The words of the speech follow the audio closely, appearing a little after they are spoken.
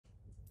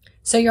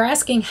So you're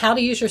asking how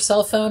to use your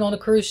cell phone on a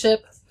cruise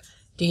ship?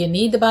 Do you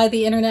need to buy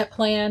the internet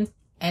plan?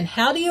 And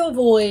how do you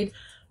avoid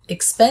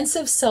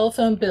expensive cell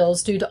phone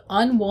bills due to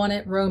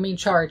unwanted roaming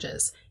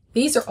charges?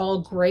 These are all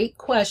great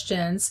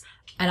questions,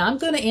 and I'm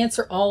going to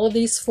answer all of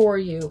these for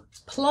you,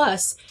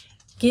 plus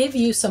give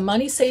you some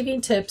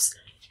money-saving tips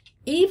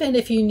even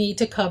if you need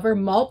to cover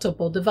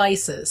multiple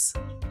devices.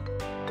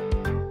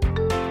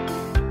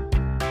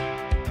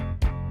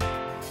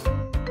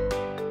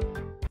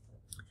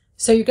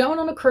 So you're going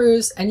on a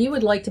cruise and you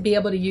would like to be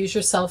able to use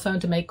your cell phone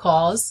to make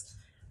calls.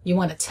 You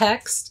want to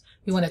text,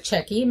 you want to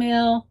check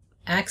email,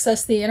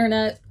 access the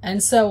internet,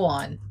 and so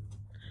on.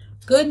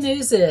 Good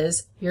news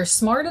is you're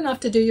smart enough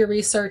to do your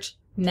research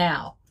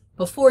now,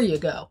 before you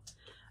go.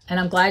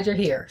 And I'm glad you're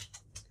here.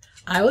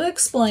 I will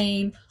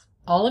explain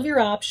all of your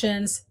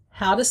options,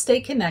 how to stay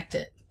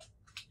connected.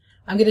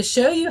 I'm going to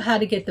show you how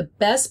to get the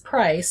best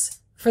price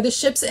for the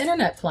ship's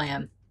internet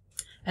plan.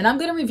 And I'm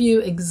going to review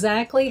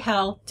exactly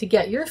how to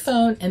get your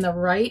phone in the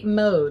right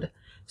mode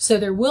so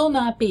there will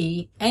not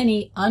be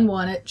any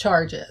unwanted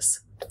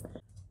charges.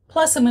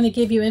 Plus, I'm going to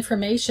give you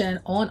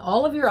information on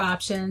all of your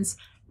options,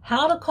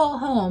 how to call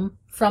home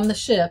from the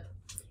ship,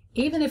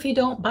 even if you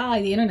don't buy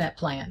the internet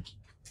plan.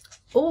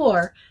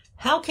 Or,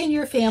 how can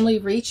your family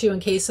reach you in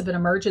case of an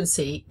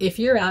emergency if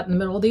you're out in the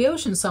middle of the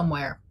ocean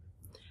somewhere?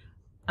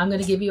 I'm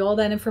going to give you all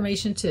that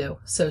information too,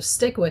 so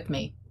stick with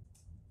me.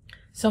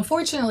 So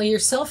unfortunately, your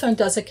cell phone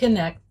doesn't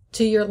connect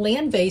to your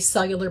land-based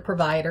cellular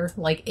provider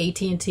like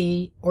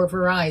AT&T or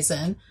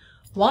Verizon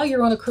while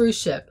you're on a cruise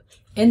ship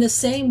in the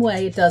same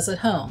way it does at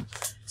home.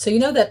 So you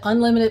know that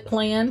unlimited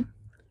plan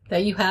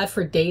that you have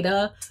for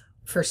data,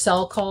 for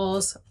cell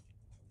calls,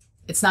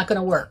 it's not going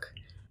to work.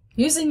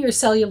 Using your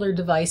cellular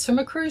device from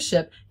a cruise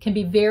ship can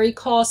be very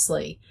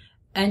costly,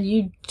 and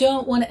you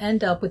don't want to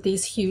end up with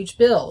these huge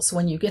bills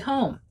when you get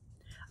home.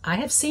 I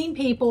have seen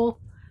people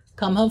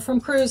come home from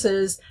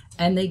cruises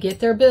and they get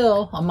their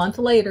bill a month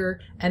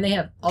later and they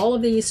have all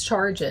of these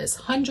charges,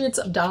 hundreds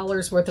of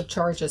dollars worth of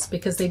charges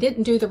because they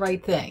didn't do the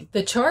right thing.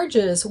 The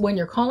charges when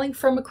you're calling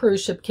from a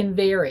cruise ship can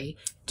vary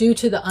due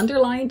to the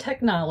underlying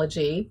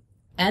technology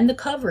and the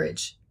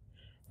coverage.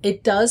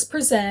 It does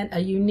present a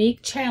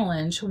unique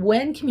challenge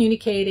when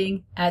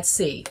communicating at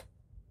sea.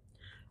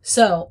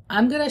 So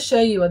I'm going to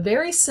show you a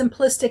very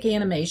simplistic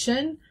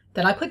animation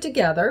that I put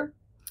together,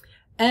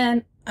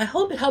 and I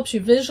hope it helps you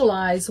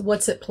visualize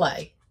what's at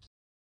play.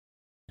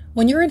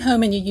 When you're at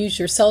home and you use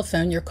your cell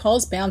phone, your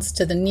calls bounce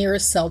to the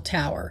nearest cell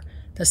tower.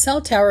 The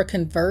cell tower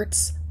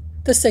converts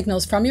the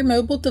signals from your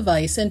mobile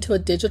device into a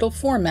digital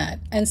format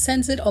and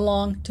sends it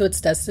along to its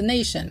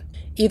destination,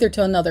 either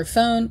to another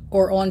phone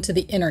or onto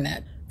the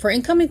internet. For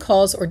incoming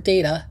calls or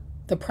data,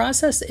 the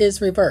process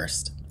is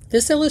reversed.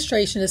 This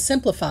illustration is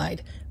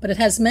simplified, but it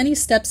has many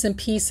steps and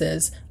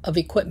pieces of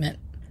equipment.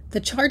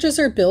 The charges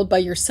are billed by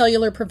your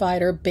cellular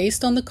provider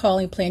based on the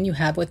calling plan you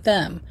have with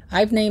them.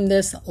 I've named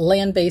this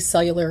land-based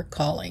cellular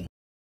calling.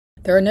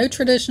 There are no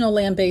traditional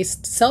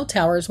land-based cell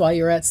towers while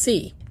you're at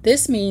sea.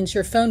 This means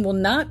your phone will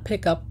not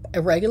pick up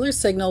a regular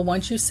signal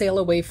once you sail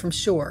away from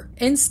shore.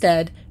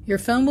 Instead, your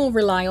phone will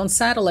rely on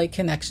satellite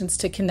connections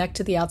to connect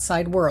to the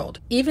outside world,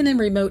 even in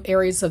remote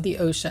areas of the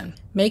ocean.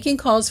 Making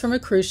calls from a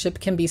cruise ship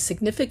can be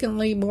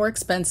significantly more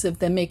expensive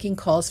than making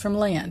calls from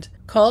land.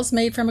 Calls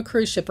made from a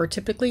cruise ship are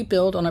typically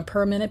billed on a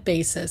per-minute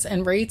basis,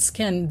 and rates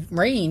can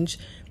range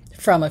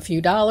from a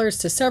few dollars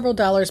to several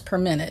dollars per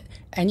minute,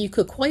 and you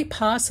could quite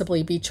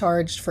possibly be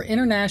charged for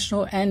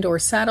international and/or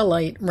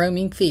satellite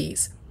roaming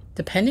fees,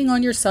 depending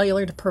on your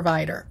cellular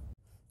provider.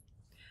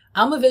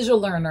 I'm a visual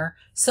learner,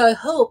 so I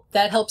hope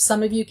that helps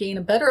some of you gain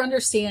a better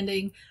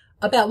understanding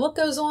about what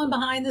goes on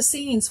behind the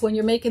scenes when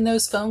you're making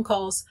those phone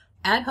calls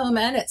at home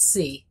and at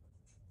sea.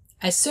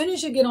 As soon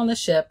as you get on the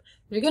ship,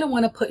 you're going to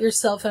want to put your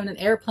cell phone in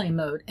airplane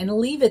mode and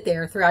leave it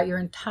there throughout your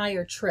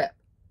entire trip.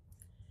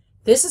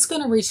 This is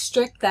going to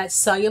restrict that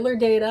cellular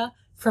data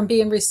from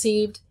being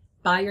received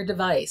by your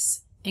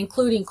device,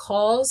 including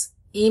calls,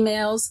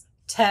 emails,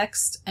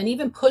 text, and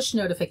even push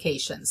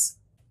notifications.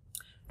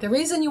 The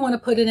reason you want to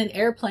put it in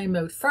airplane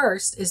mode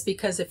first is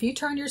because if you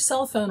turn your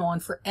cell phone on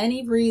for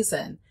any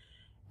reason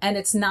and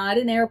it's not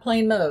in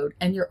airplane mode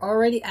and you're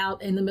already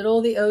out in the middle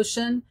of the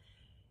ocean,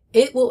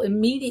 it will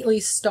immediately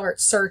start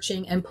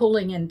searching and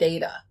pulling in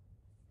data,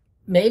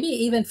 maybe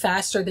even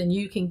faster than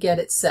you can get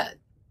it set.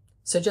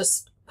 So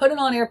just put it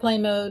on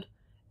airplane mode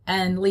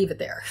and leave it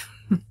there.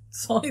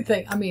 It's the only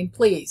thing, I mean,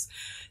 please.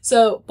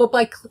 So, but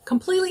by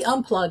completely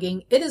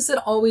unplugging, it isn't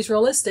always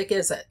realistic,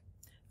 is it?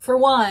 For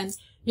one,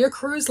 your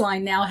cruise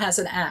line now has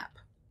an app,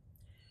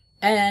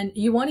 and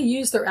you want to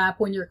use their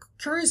app when you're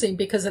cruising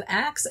because it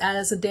acts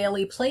as a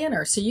daily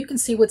planner, so you can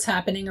see what's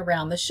happening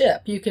around the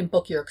ship. You can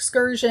book your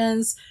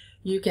excursions,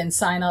 you can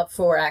sign up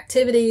for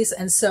activities,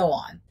 and so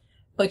on.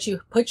 But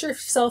you put your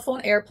cell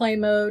phone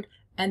airplane mode,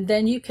 and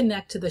then you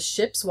connect to the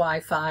ship's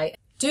Wi-Fi.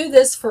 Do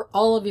this for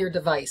all of your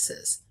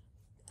devices.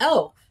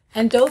 Oh,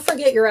 and don't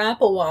forget your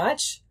Apple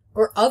Watch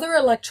or other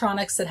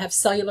electronics that have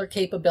cellular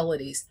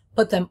capabilities.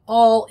 Put them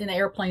all in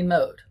airplane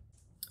mode.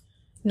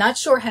 Not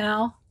sure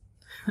how?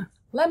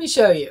 Let me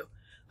show you.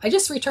 I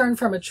just returned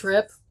from a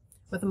trip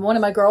with one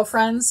of my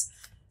girlfriends.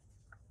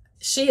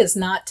 She is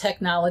not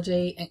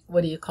technology,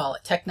 what do you call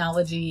it?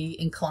 Technology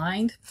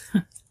inclined.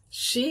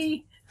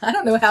 I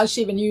don't know how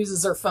she even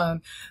uses her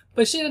phone,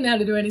 but she didn't know how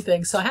to do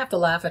anything. So I have to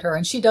laugh at her,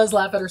 and she does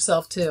laugh at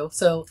herself too.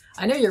 So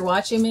I know you're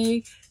watching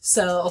me.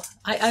 So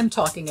I'm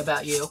talking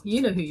about you.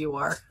 You know who you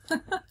are.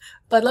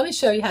 But let me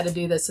show you how to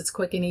do this. It's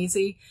quick and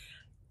easy.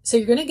 So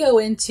you're going to go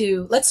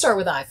into, let's start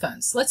with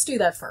iPhones. Let's do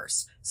that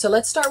first. So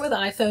let's start with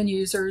iPhone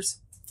users.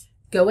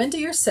 Go into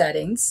your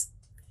settings.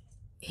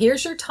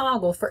 Here's your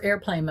toggle for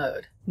airplane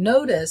mode.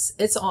 Notice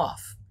it's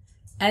off.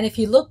 And if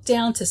you look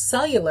down to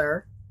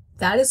cellular,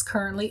 that is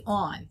currently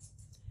on.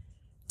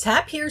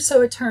 Tap here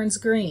so it turns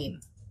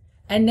green.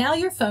 And now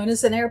your phone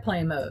is in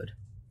airplane mode.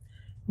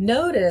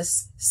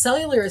 Notice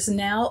cellular is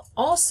now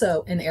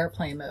also in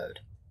airplane mode.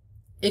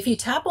 If you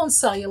tap on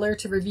cellular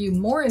to review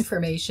more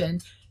information,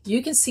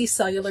 you can see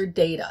cellular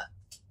data,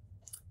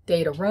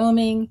 data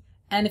roaming,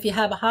 and if you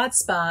have a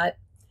hotspot,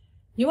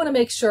 you want to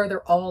make sure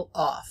they're all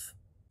off.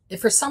 If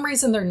for some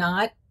reason they're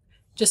not,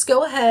 just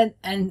go ahead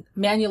and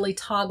manually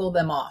toggle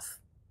them off.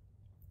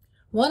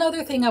 One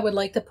other thing I would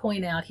like to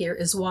point out here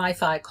is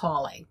Wi-Fi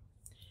calling.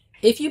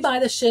 If you buy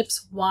the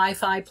ship's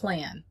Wi-Fi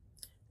plan,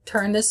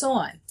 turn this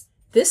on.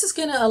 This is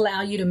going to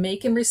allow you to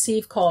make and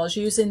receive calls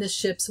using the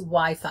ship's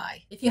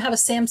Wi-Fi. If you have a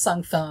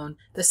Samsung phone,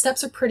 the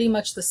steps are pretty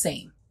much the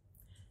same.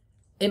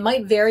 It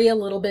might vary a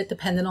little bit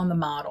depending on the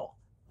model,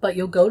 but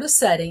you'll go to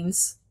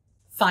settings,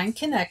 find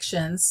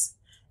connections,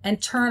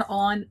 and turn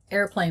on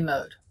airplane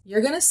mode.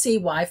 You're going to see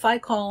Wi-Fi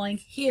calling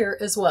here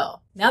as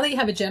well. Now that you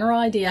have a general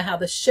idea how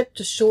the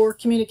ship-to-shore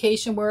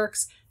communication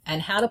works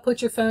and how to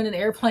put your phone in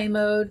airplane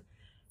mode,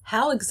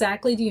 how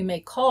exactly do you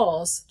make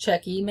calls,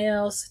 check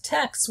emails,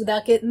 texts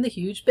without getting the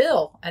huge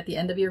bill at the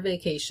end of your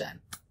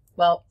vacation?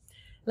 Well,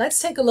 let's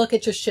take a look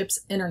at your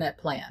ship's internet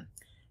plan.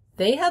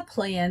 They have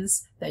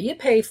plans that you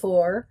pay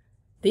for.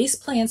 These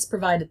plans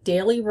provide a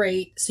daily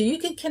rate so you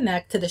can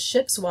connect to the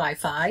ship's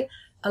Wi-Fi,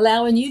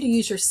 allowing you to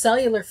use your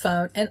cellular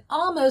phone in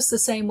almost the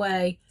same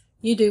way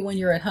you do when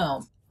you're at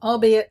home,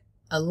 albeit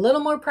a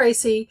little more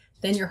pricey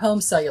than your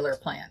home cellular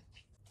plan.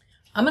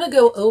 I'm going to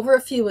go over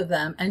a few of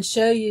them and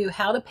show you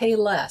how to pay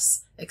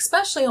less,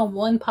 especially on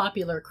one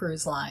popular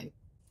cruise line.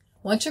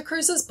 Once your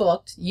cruise is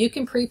booked, you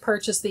can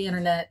pre-purchase the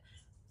internet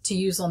to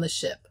use on the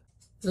ship.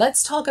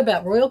 Let's talk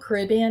about Royal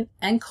Caribbean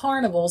and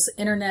Carnival's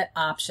internet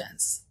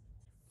options.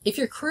 If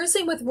you're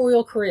cruising with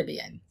Royal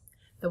Caribbean,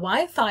 the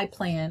Wi-Fi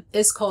plan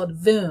is called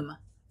VOOM,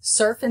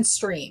 Surf and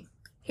Stream.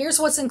 Here's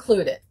what's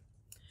included.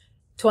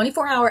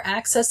 24-hour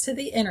access to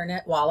the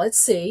internet while at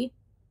sea.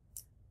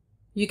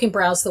 You can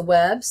browse the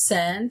web,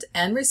 send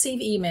and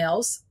receive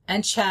emails,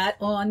 and chat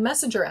on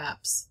messenger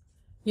apps.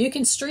 You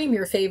can stream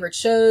your favorite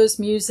shows,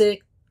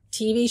 music,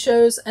 TV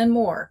shows, and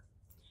more.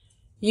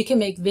 You can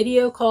make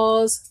video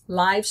calls,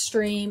 live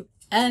stream,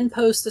 and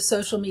post to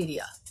social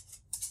media.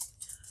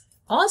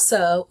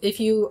 Also, if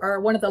you are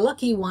one of the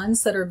lucky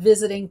ones that are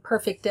visiting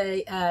Perfect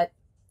Day at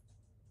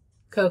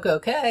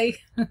CocoCay,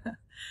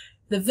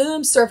 the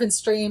VOOM Surf and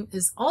Stream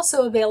is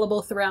also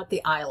available throughout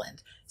the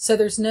island. So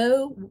there's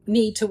no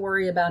need to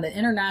worry about an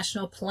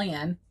international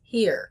plan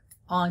here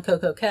on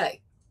CocoCay.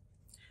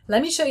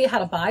 Let me show you how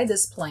to buy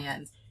this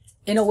plan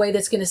in a way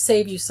that's going to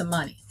save you some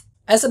money.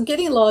 As I'm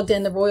getting logged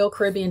in to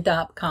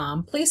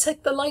RoyalCaribbean.com, please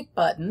hit the like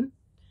button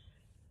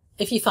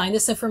if you find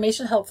this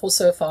information helpful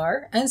so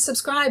far, and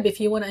subscribe if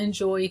you want to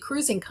enjoy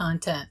cruising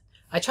content.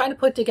 I try to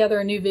put together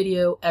a new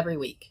video every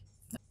week.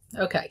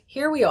 Okay,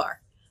 here we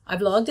are.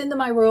 I've logged into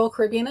my Royal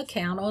Caribbean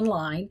account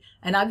online,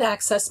 and I've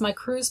accessed my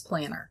cruise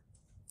planner.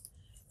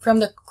 From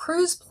the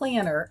cruise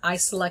planner, I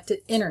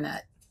selected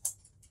Internet.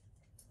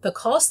 The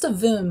cost of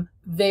VOOM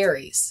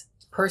varies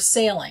per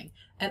sailing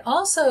and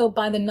also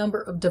by the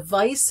number of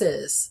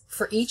devices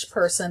for each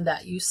person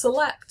that you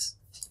select.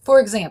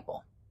 For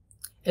example,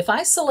 if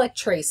I select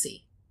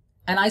Tracy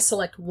and I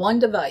select one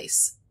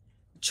device,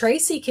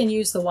 Tracy can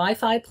use the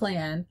Wi-Fi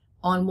plan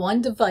on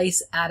one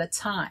device at a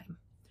time.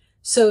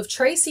 So if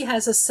Tracy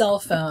has a cell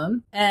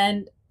phone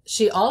and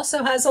she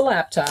also has a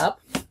laptop,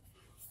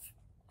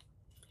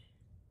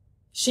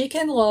 she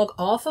can log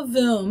off of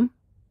VOOM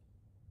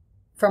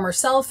from her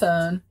cell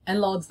phone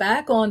and log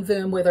back on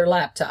VOOM with her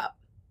laptop.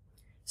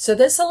 So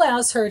this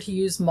allows her to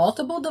use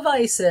multiple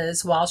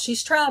devices while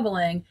she's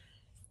traveling,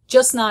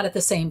 just not at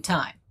the same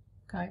time.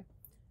 Okay.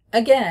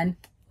 Again,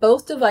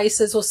 both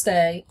devices will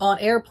stay on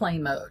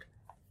airplane mode.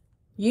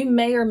 You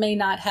may or may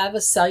not have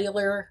a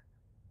cellular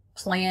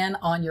plan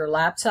on your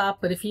laptop,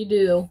 but if you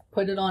do,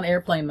 put it on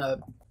airplane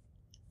mode.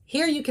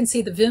 Here you can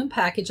see the VOOM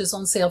package is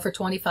on sale for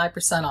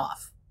 25%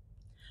 off.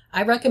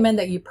 I recommend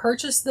that you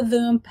purchase the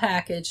VOOM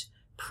package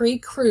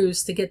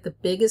pre-cruise to get the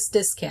biggest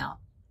discount.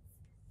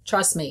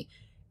 Trust me,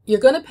 you're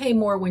going to pay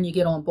more when you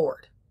get on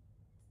board.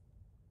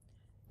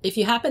 If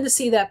you happen to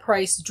see that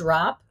price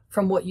drop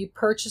from what you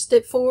purchased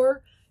it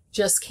for,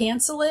 just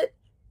cancel it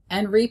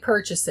and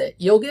repurchase it.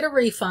 You'll get a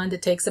refund.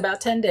 It takes about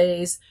 10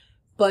 days,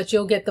 but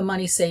you'll get the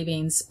money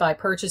savings by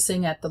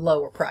purchasing at the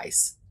lower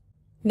price.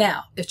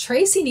 Now, if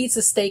Tracy needs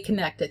to stay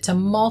connected to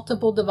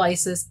multiple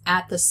devices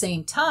at the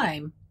same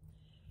time,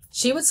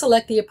 she would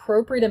select the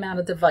appropriate amount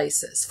of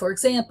devices. For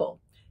example,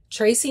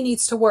 Tracy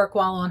needs to work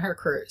while on her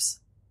cruise.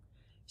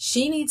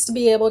 She needs to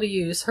be able to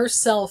use her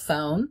cell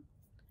phone,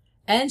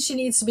 and she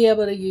needs to be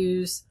able to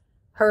use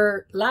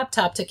her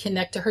laptop to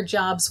connect to her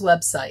job's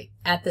website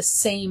at the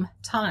same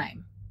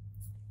time.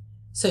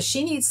 So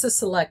she needs to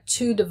select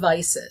 2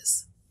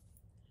 devices.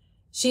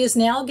 She is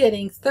now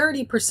getting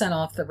 30%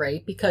 off the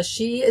rate because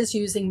she is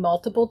using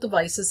multiple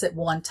devices at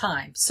one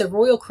time. So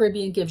Royal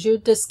Caribbean gives you a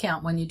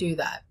discount when you do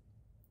that.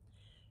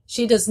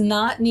 She does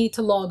not need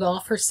to log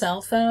off her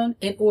cell phone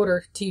in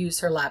order to use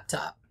her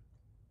laptop.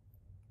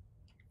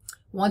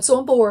 Once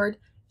on board,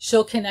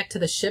 she'll connect to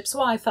the ship's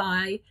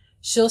Wi-Fi.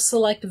 She'll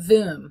select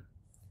Voom,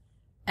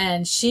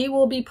 and she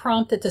will be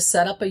prompted to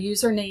set up a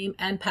username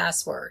and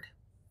password.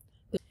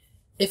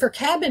 If her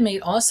cabin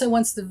mate also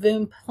wants the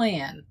Voom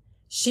plan,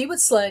 she would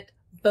select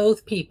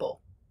both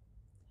people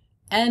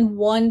and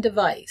 1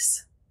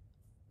 device.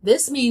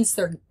 This means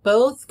they're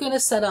both going to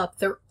set up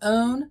their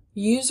own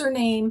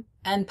username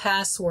and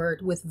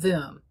password with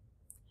Voom.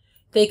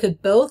 They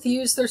could both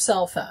use their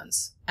cell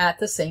phones at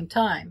the same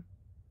time,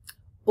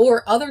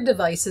 or other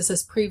devices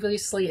as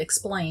previously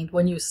explained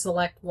when you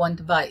select 1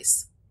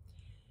 device.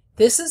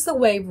 This is the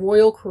way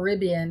Royal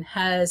Caribbean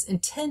has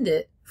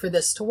intended for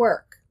this to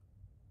work.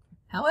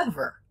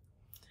 However,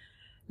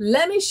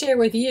 let me share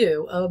with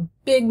you a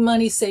big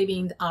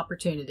money-saving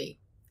opportunity.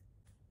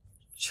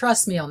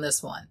 Trust me on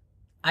this one.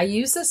 I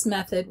use this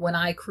method when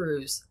I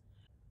cruise.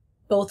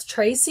 Both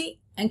Tracy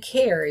and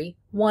Carrie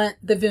want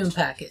the Voom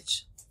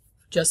package,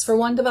 just for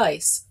 1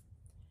 device.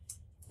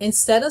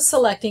 Instead of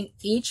selecting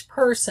each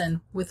person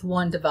with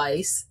 1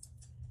 device,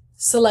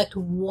 select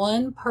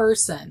 1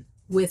 person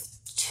with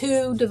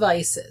 2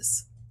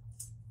 devices.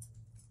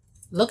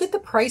 Look at the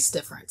price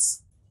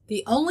difference.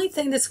 The only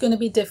thing that's going to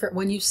be different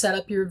when you set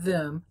up your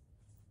Voom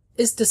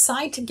is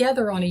decide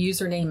together on a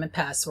username and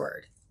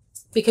password,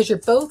 because you're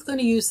both going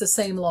to use the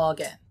same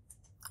login.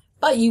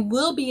 But you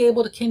will be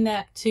able to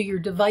connect to your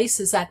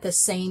devices at the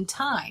same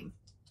time.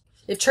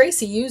 If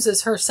Tracy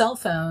uses her cell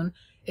phone,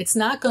 it's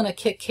not going to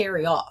kick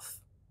Carrie off.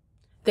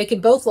 They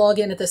can both log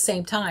in at the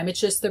same time. It's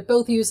just they're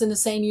both using the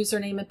same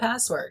username and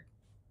password.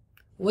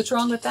 What's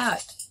wrong with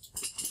that?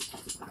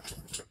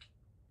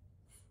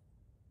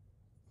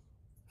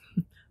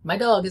 My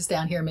dog is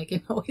down here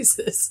making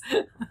noises.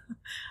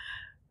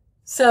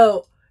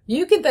 So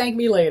you can thank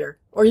me later,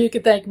 or you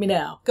can thank me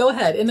now. Go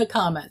ahead in the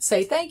comments.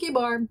 Say, thank you,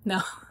 Barb.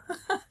 No.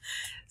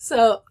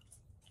 So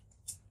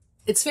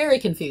it's very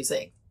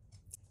confusing.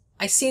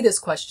 I see this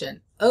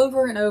question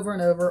over and over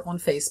and over on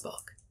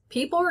Facebook.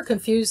 People are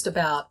confused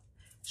about,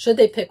 should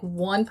they pick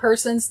 1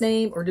 person's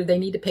name, or do they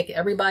need to pick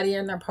everybody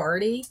in their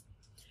party?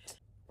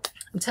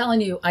 I'm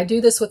telling you, I do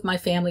this with my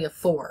family of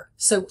 4.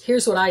 So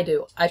here's what I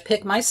do. I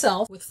pick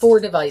myself with 4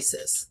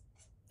 devices.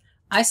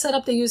 I set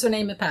up the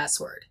username and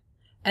password,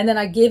 and then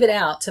I give it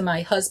out to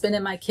my husband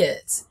and my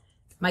kids.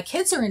 My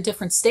kids are in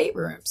different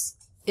staterooms.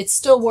 It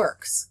still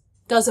works.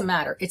 Doesn't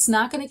matter. It's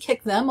not going to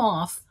kick them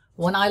off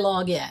when I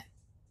log in.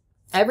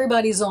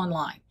 Everybody's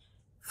online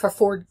for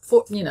 4,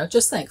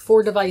 just think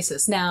 4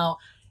 devices. Now,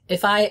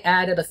 if I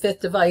added a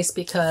 5th device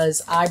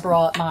because I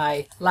brought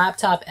my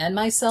laptop and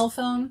my cell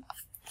phone,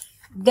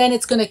 then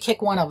it's going to kick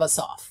one of us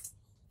off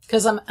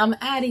because I'm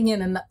adding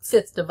in a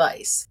 5th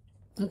device.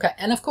 Okay.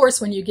 And of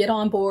course, when you get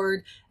on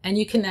board and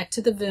you connect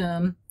to the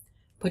Voom,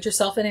 put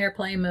yourself in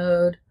airplane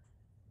mode.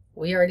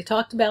 We already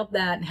talked about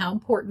that and how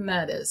important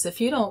that is.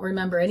 If you don't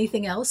remember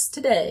anything else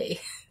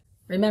today,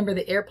 remember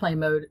the airplane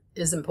mode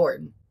is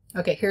important.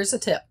 Okay. Here's a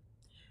tip.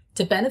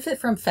 To benefit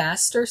from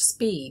faster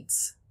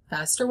speeds,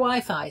 faster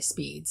Wi-Fi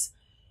speeds,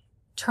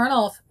 turn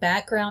off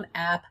background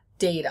app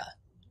data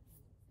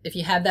if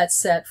you have that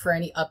set for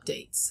any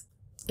updates.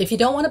 If you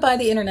don't want to buy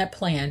the internet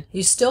plan,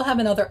 you still have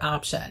another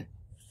option.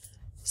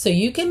 So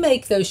you can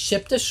make those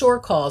ship-to-shore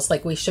calls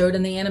like we showed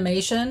in the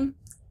animation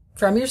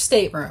from your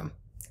stateroom,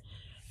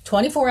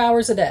 24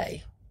 hours a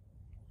day.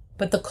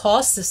 But the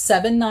cost is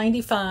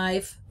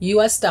 $7.95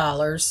 US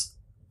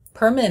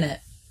per minute,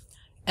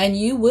 and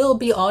you will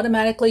be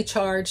automatically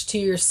charged to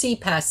your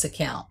CPAS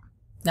account.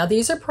 Now,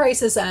 these are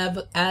prices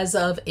as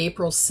of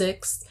April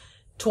 6th,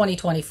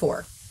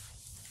 2024.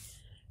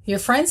 Your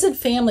friends and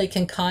family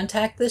can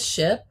contact the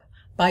ship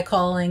by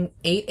calling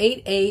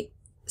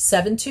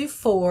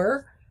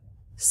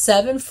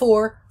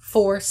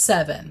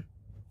 888-724-7447.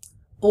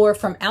 Or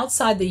from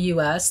outside the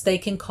U.S., they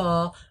can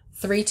call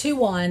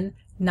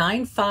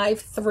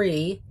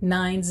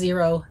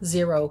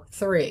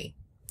 321-953-9003.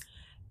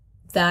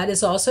 That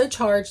is also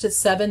charged at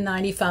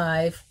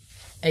 $7.95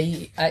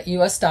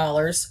 US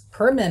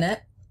per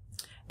minute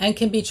and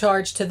can be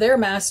charged to their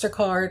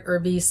MasterCard or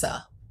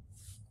Visa.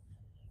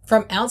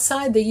 From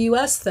outside the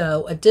U.S.,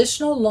 though,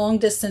 additional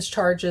long-distance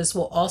charges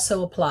will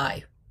also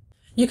apply.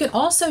 You can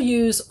also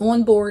use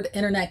onboard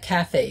internet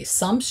cafes.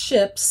 Some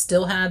ships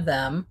still have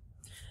them.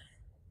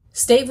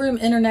 Stateroom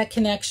internet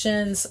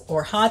connections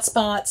or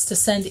hotspots to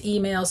send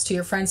emails to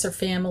your friends or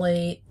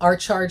family are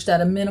charged at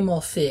a minimal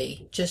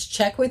fee. Just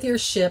check with your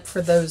ship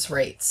for those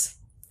rates.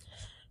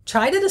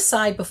 Try to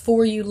decide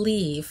before you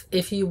leave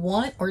if you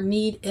want or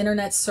need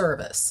internet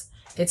service.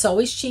 It's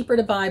always cheaper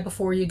to buy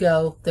before you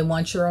go than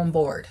once you're on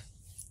board.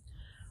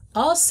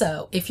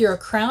 Also, if you're a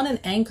Crown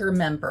and Anchor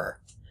member,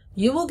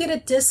 you will get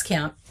a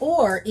discount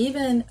or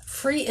even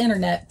free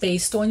internet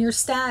based on your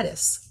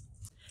status,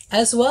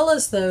 as well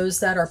as those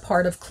that are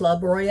part of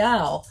Club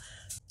Royale.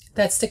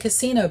 That's the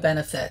casino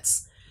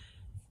benefits.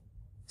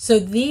 So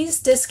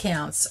these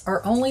discounts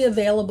are only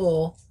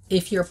available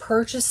if you're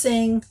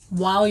purchasing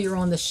while you're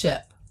on the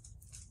ship.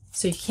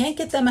 So you can't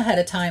get them ahead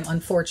of time,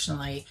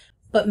 unfortunately,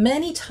 but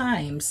many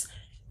times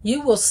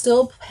you will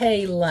still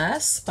pay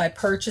less by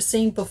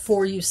purchasing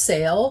before you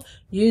sail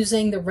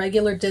using the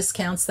regular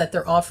discounts that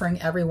they're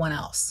offering everyone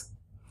else.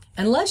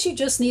 Unless you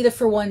just need it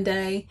for one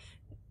day,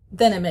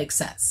 then it makes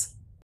sense.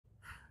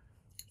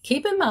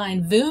 Keep in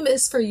mind, Voom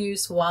is for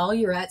use while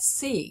you're at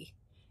sea,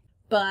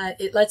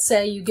 but let's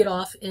say you get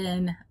off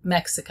in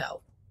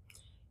Mexico.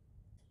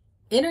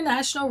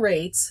 International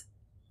rates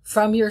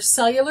from your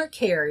cellular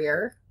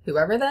carrier,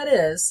 whoever that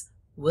is,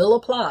 will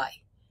apply.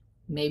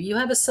 Maybe you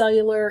have a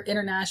cellular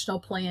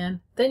international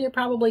plan, then you're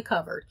probably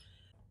covered.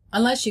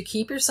 Unless you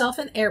keep yourself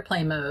in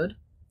airplane mode,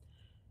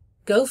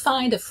 go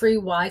find a free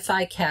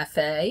Wi-Fi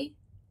cafe,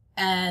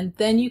 and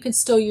then you can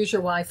still use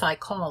your Wi-Fi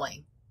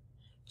calling.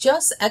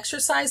 Just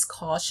exercise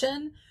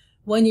caution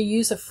when you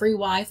use a free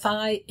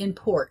Wi-Fi in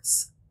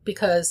ports,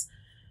 because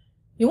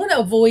you want to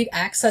avoid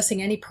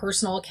accessing any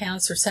personal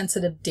accounts or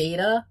sensitive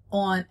data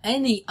on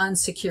any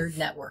unsecured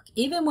network,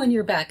 even when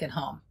you're back at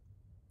home.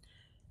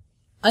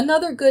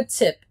 Another good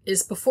tip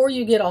is before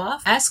you get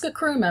off, ask a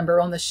crew member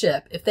on the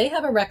ship if they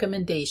have a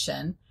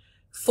recommendation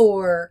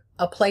for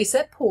a place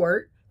at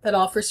port that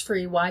offers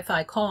free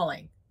Wi-Fi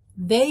calling.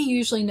 They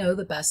usually know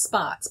the best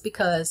spots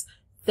because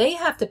they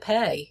have to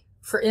pay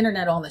for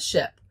internet on the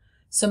ship.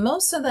 So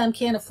most of them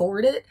can't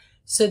afford it.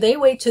 So they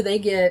wait till they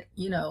get,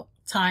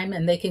 time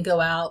and they can go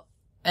out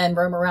and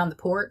roam around the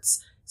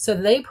ports. So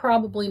they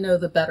probably know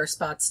the better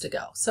spots to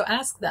go. So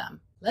ask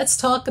them. Let's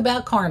talk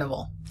about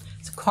Carnival.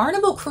 So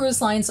Carnival Cruise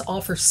Lines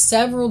offer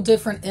several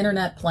different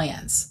internet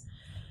plans,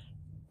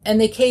 and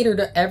they cater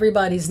to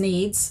everybody's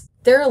needs.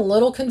 They're a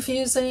little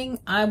confusing,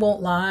 I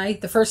won't lie.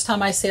 The first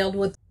time I sailed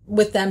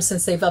with them,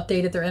 since they've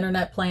updated their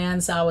internet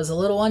plans, I was a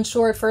little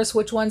unsure at first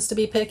which ones to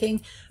be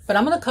picking, but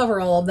I'm going to cover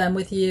all of them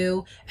with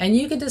you, and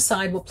you can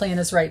decide what plan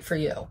is right for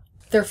you.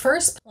 Their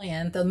first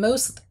plan, the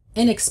most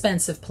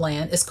inexpensive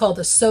plan, is called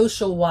the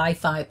Social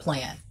Wi-Fi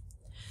plan.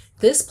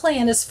 This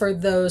plan is for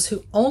those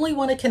who only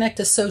want to connect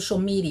to social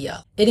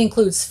media. It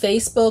includes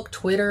Facebook,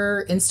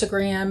 Twitter,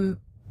 Instagram,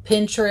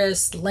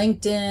 Pinterest,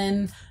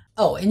 LinkedIn.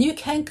 Oh, and you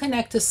can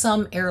connect to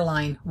some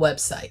airline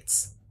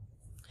websites.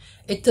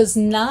 It does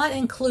not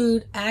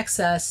include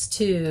access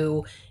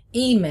to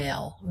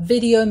email,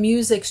 video,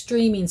 music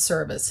streaming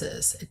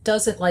services. It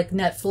doesn't like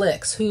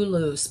Netflix,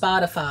 Hulu,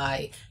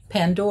 Spotify,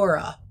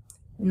 Pandora,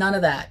 none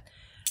of that.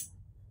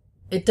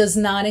 It does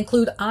not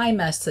include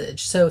iMessage.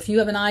 So if you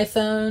have an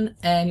iPhone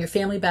and your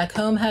family back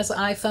home has an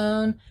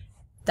iPhone,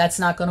 that's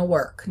not going to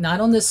work. Not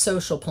on this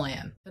social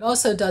plan. It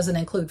also doesn't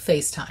include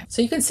FaceTime.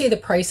 So you can see the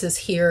prices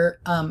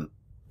here.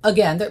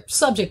 Again, they're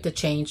subject to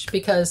change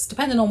because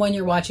depending on when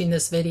you're watching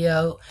this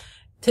video,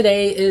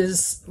 today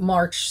is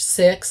March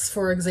 6th,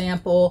 for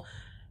example.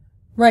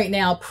 Right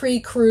now,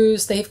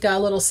 pre-cruise, they've got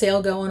a little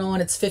sale going on.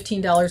 It's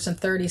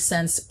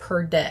 $15.30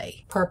 per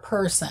day, per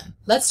person.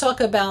 Let's talk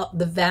about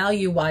the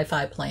value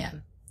Wi-Fi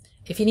plan.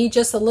 If you need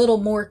just a little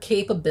more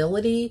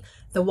capability,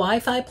 the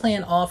Wi-Fi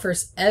plan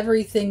offers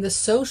everything the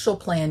social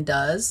plan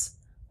does,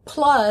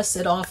 plus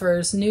it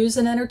offers news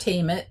and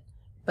entertainment,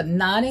 but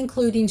not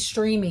including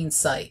streaming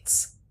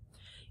sites.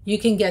 You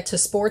can get to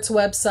sports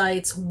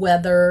websites,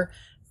 weather,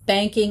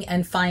 banking,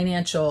 and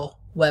financial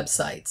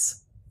websites.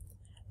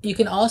 You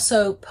can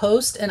also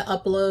post and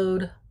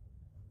upload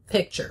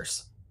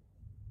pictures.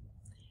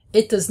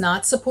 It does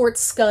not support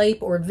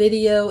Skype or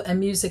video and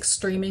music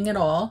streaming at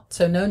all.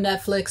 So no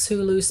Netflix,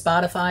 Hulu,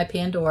 Spotify,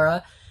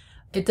 Pandora.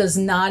 It does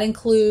not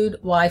include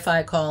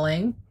Wi-Fi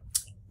calling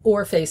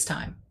or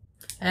FaceTime.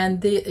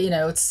 And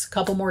it's a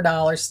couple more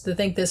dollars. To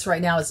think this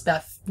right now is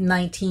about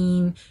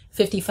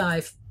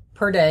 $19.55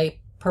 per day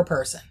per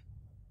person.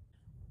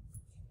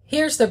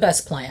 Here's their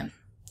best plan.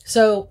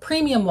 So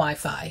premium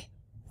Wi-Fi.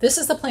 This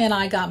is the plan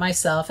I got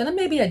myself, and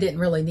maybe I didn't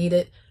really need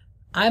it.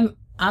 I'm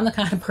the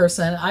kind of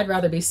person, I'd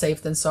rather be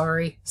safe than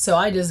sorry, so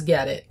I just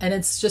get it, and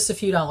it's just a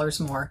few dollars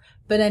more.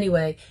 But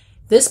anyway,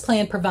 this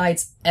plan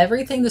provides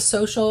everything the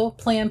social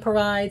plan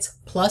provides,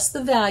 plus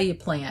the value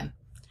plan.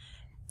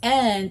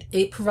 And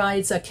it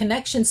provides a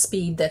connection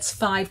speed that's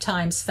 5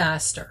 times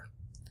faster.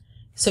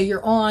 So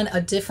you're on a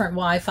different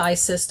Wi-Fi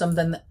system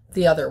than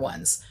the other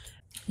ones.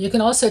 You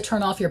can also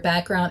turn off your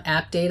background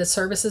app data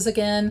services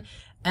again,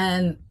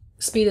 and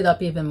speed it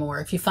up even more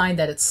if you find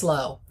that it's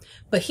slow.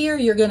 But here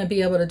you're going to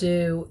be able to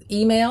do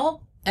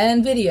email,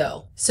 and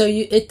video. So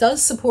it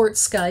does support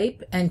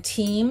Skype and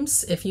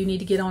Teams if you need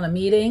to get on a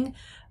meeting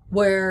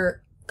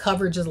where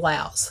coverage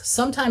allows.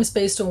 Sometimes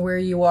based on where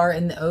you are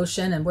in the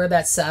ocean and where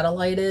that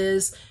satellite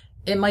is,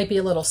 it might be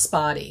a little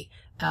spotty.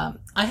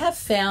 I have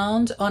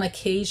found on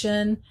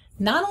occasion,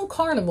 not on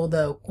Carnival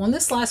though, on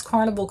this last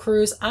Carnival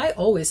cruise, I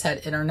always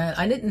had internet.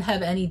 I didn't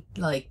have any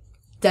like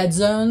dead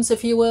zones,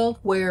 if you will,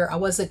 where I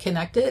wasn't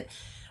connected.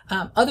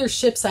 Other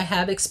ships I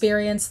have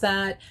experienced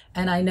that,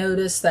 and I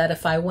noticed that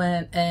if I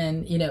went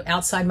and,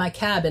 outside my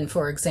cabin,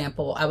 for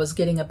example, I was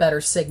getting a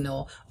better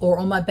signal, or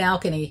on my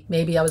balcony,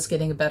 maybe I was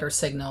getting a better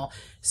signal.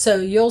 So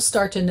you'll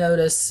start to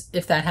notice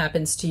if that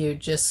happens to you.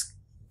 Just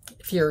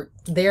if you're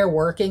there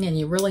working and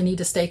you really need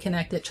to stay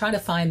connected, try to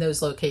find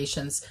those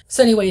locations.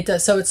 So anyway, it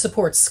does. So it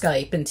supports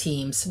Skype and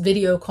Teams,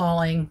 video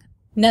calling,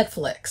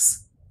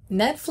 Netflix.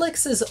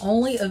 Netflix is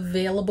only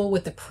available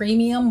with the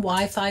premium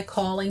Wi-Fi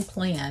calling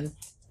plan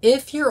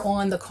if you're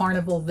on the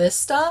Carnival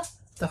Vista,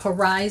 the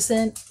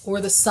Horizon, or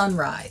the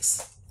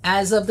Sunrise,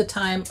 as of the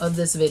time of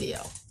this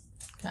video.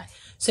 Okay.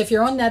 So if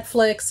you're on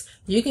Netflix,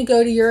 you can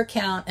go to your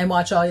account and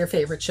watch all your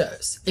favorite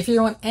shows. If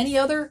you're on any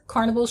other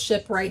Carnival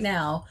ship right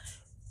now,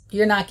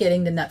 you're not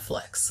getting the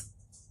Netflix.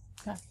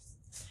 Okay.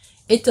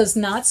 It does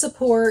not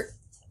support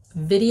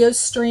video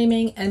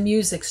streaming and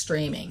music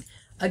streaming.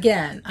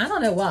 Again, I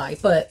don't know why,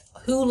 but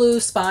Hulu,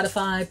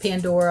 Spotify,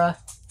 Pandora,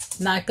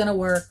 not going to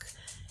work.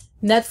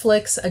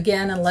 Netflix,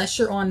 again, unless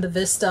you're on the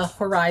Vista,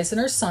 Horizon,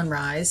 or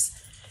Sunrise,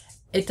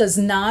 it does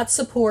not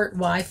support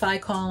Wi-Fi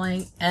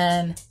calling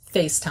and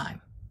FaceTime.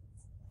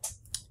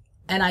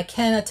 And I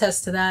can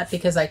attest to that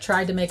because I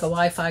tried to make a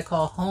Wi-Fi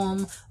call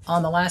home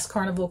on the last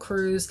Carnival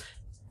cruise.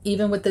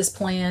 Even with this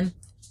plan,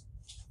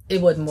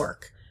 it wouldn't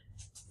work.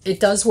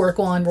 It does work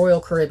on Royal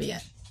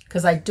Caribbean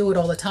because I do it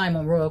all the time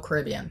on Royal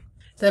Caribbean.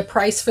 The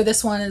price for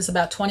this one is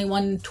about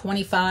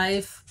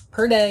 $21.25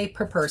 per day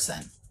per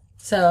person.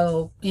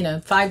 So,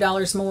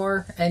 $5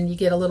 more and you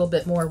get a little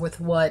bit more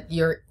with what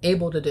you're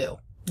able to do.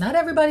 Not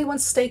everybody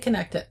wants to stay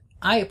connected.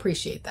 I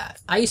appreciate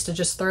that. I used to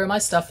just throw my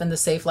stuff in the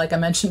safe like I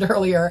mentioned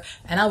earlier,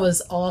 and I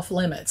was off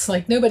limits.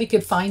 Like nobody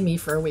could find me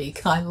for a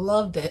week. I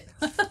loved it.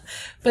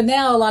 But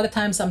now a lot of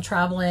times I'm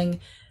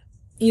traveling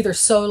either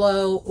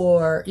solo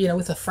or,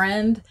 with a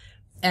friend,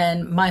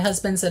 and my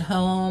husband's at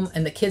home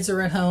and the kids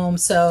are at home.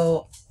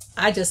 So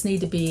I just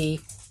need to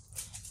be,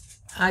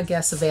 I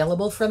guess,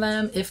 available for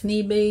them if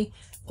need be.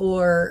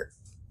 Or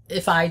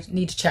if I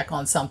need to check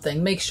on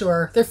something, make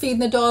sure they're feeding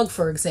the dog,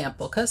 for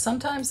example, because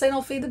sometimes they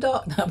don't feed the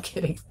dog. No, I'm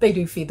kidding. They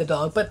do feed the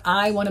dog, but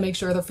I want to make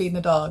sure they're feeding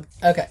the dog.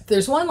 Okay,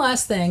 there's one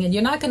last thing, and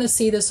you're not going to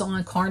see this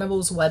on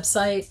Carnival's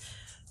website,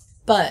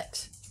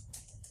 but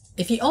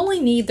if you only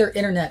need their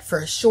internet for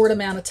a short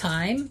amount of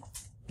time,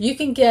 you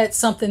can get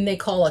something they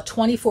call a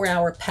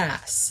 24-hour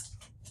pass.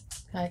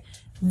 Okay,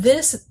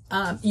 this,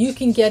 you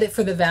can get it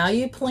for the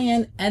value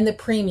plan and the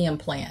premium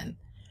plan.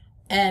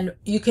 And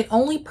you can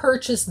only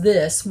purchase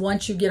this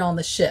once you get on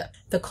the ship.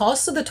 The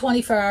cost of the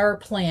 24-hour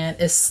plan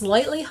is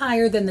slightly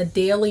higher than the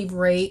daily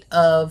rate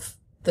of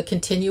the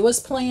continuous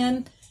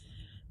plan,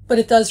 but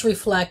it does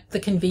reflect the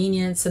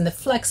convenience and the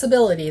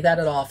flexibility that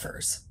it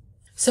offers.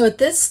 So at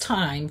this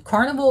time,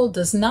 Carnival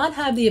does not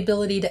have the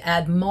ability to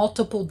add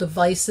multiple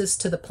devices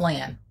to the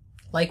plan,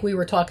 like we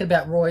were talking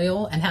about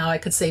Royal and how I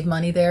could save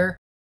money there.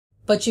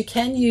 But you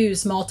can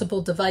use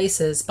multiple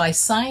devices by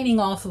signing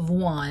off of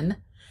one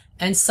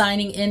and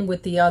signing in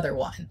with the other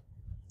one.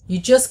 You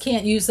just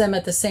can't use them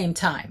at the same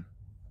time.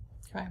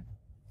 Okay.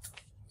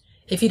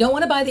 If you don't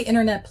want to buy the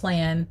internet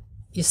plan,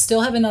 you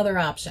still have another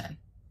option.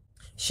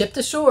 Ship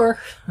to shore.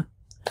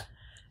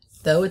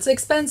 Though it's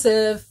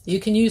expensive, you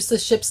can use the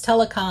ship's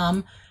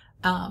telecom.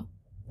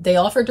 They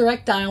offer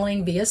direct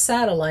dialing via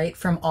satellite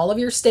from all of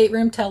your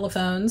stateroom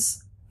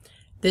telephones.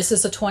 This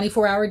is a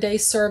 24-hour day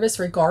service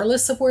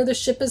regardless of where the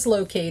ship is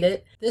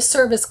located. This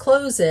service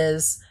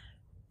closes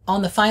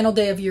on the final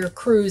day of your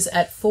cruise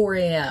at 4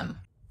 a.m.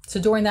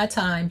 So during that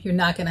time, you're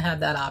not going to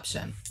have that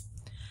option.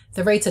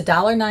 The rate's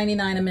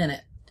 $1.99 a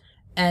minute,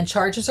 and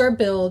charges are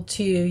billed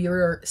to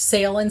your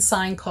sail and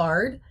sign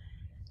card.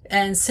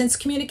 And since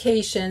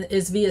communication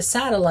is via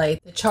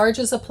satellite, the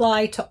charges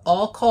apply to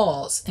all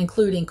calls,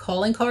 including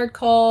calling card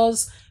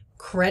calls,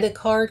 credit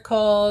card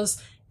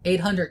calls,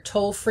 800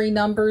 toll-free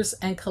numbers,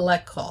 and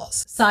collect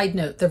calls. Side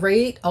note, the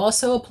rate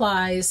also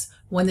applies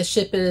when the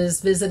ship is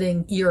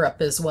visiting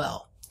Europe as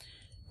well.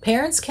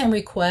 Parents can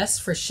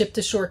request for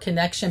ship-to-shore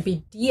connection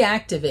be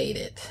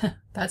deactivated.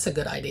 That's a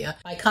good idea.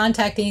 By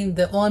contacting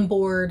the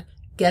onboard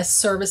guest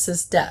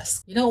services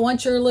desk. You don't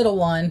want your little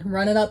one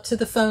running up to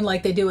the phone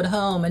like they do at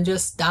home and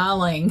just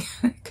dialing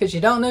because you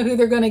don't know who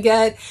they're going to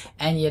get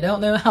and you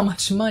don't know how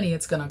much money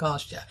it's going to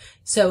cost you.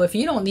 So if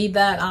you don't need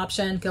that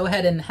option, go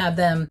ahead and have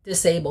them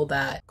disable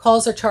that.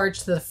 Calls are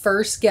charged to the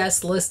first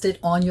guest listed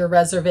on your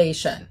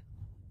reservation.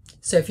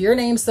 So if your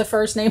name's the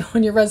first name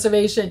on your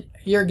reservation,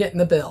 you're getting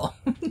the bill.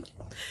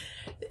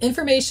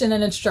 Information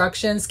and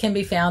instructions can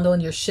be found on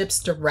your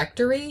ship's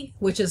directory,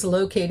 which is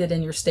located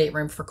in your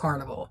stateroom for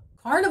Carnival.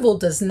 Carnival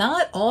does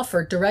not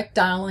offer direct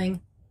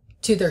dialing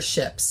to their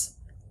ships.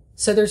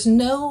 So there's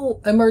no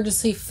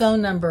emergency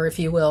phone number, if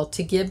you will,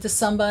 to give to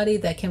somebody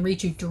that can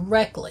reach you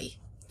directly.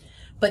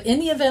 But in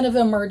the event of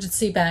an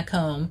emergency back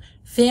home,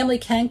 family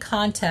can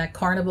contact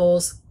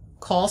Carnival's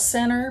call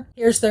center.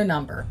 Here's their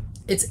number.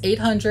 It's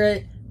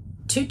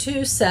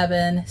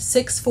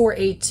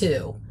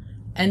 800-227-6482.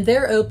 And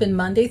they're open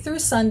Monday through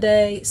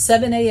Sunday,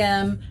 7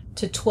 a.m.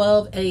 to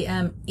 12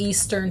 a.m.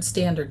 Eastern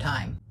Standard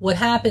Time. What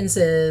happens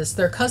is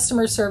their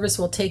customer service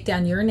will take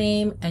down your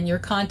name and your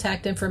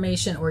contact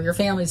information, or your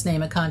family's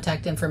name and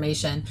contact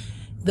information.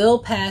 They'll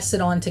pass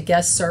it on to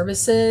guest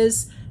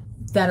services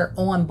that are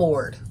on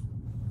board.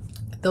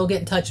 They'll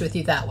get in touch with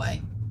you that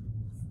way.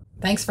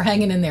 Thanks for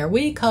hanging in there.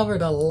 We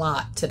covered a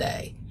lot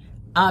today.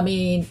 I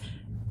mean,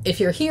 if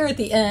you're here at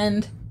the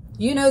end,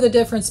 you know the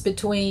difference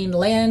between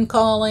land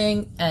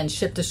calling and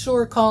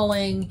ship-to-shore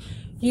calling.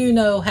 You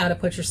know how to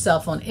put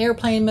yourself on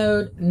airplane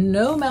mode,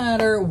 no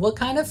matter what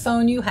kind of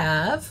phone you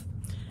have.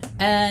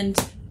 And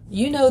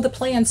you know the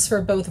plans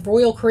for both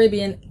Royal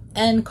Caribbean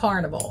and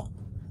Carnival.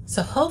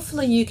 So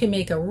hopefully you can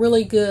make a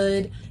really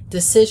good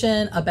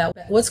decision about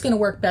what's going to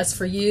work best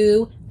for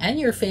you and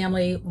your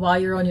family while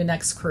you're on your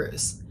next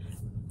cruise.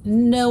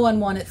 No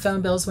unwanted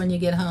phone bills when you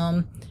get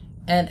home,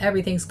 and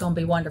everything's going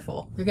to be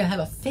wonderful. You're going to have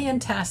a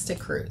fantastic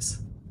cruise.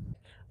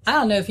 I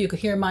don't know if you could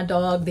hear my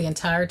dog the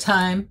entire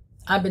time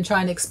I've been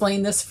trying to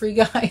explain this for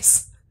you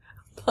guys,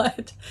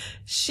 but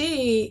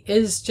she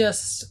is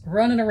just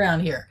running around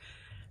here.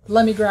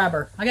 Let me grab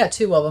her. I got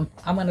two of them.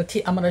 I'm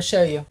gonna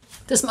show you.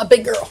 This is my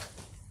big girl.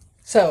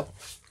 So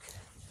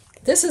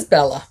this is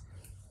Bella.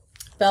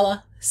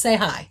 Bella, say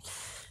hi.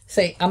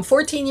 Say, I'm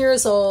 14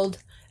 years old,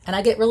 and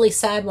I get really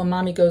sad when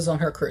Mommy goes on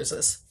her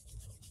cruises.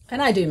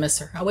 And I do miss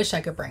her. I wish I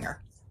could bring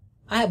her.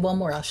 I have one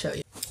more I'll show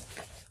you.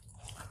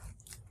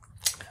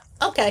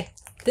 Okay,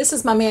 this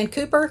is my man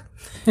Cooper.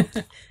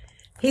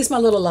 He's my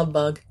little love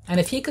bug. And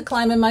if he could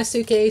climb in my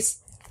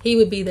suitcase, he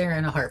would be there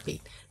in a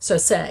heartbeat. So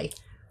say,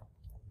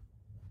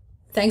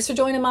 thanks for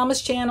joining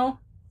Mama's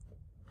channel.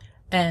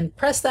 And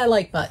press that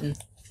like button.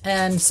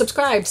 And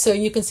subscribe so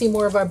you can see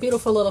more of our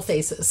beautiful little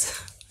faces.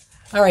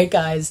 All right,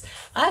 guys.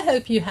 I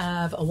hope you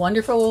have a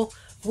wonderful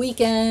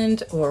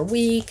weekend or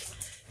week.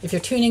 If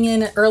you're tuning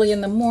in early in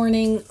the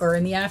morning or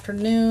in the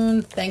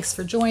afternoon, thanks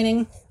for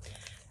joining.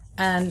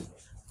 And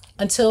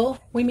until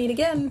we meet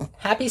again,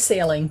 happy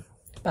sailing.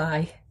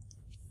 Bye.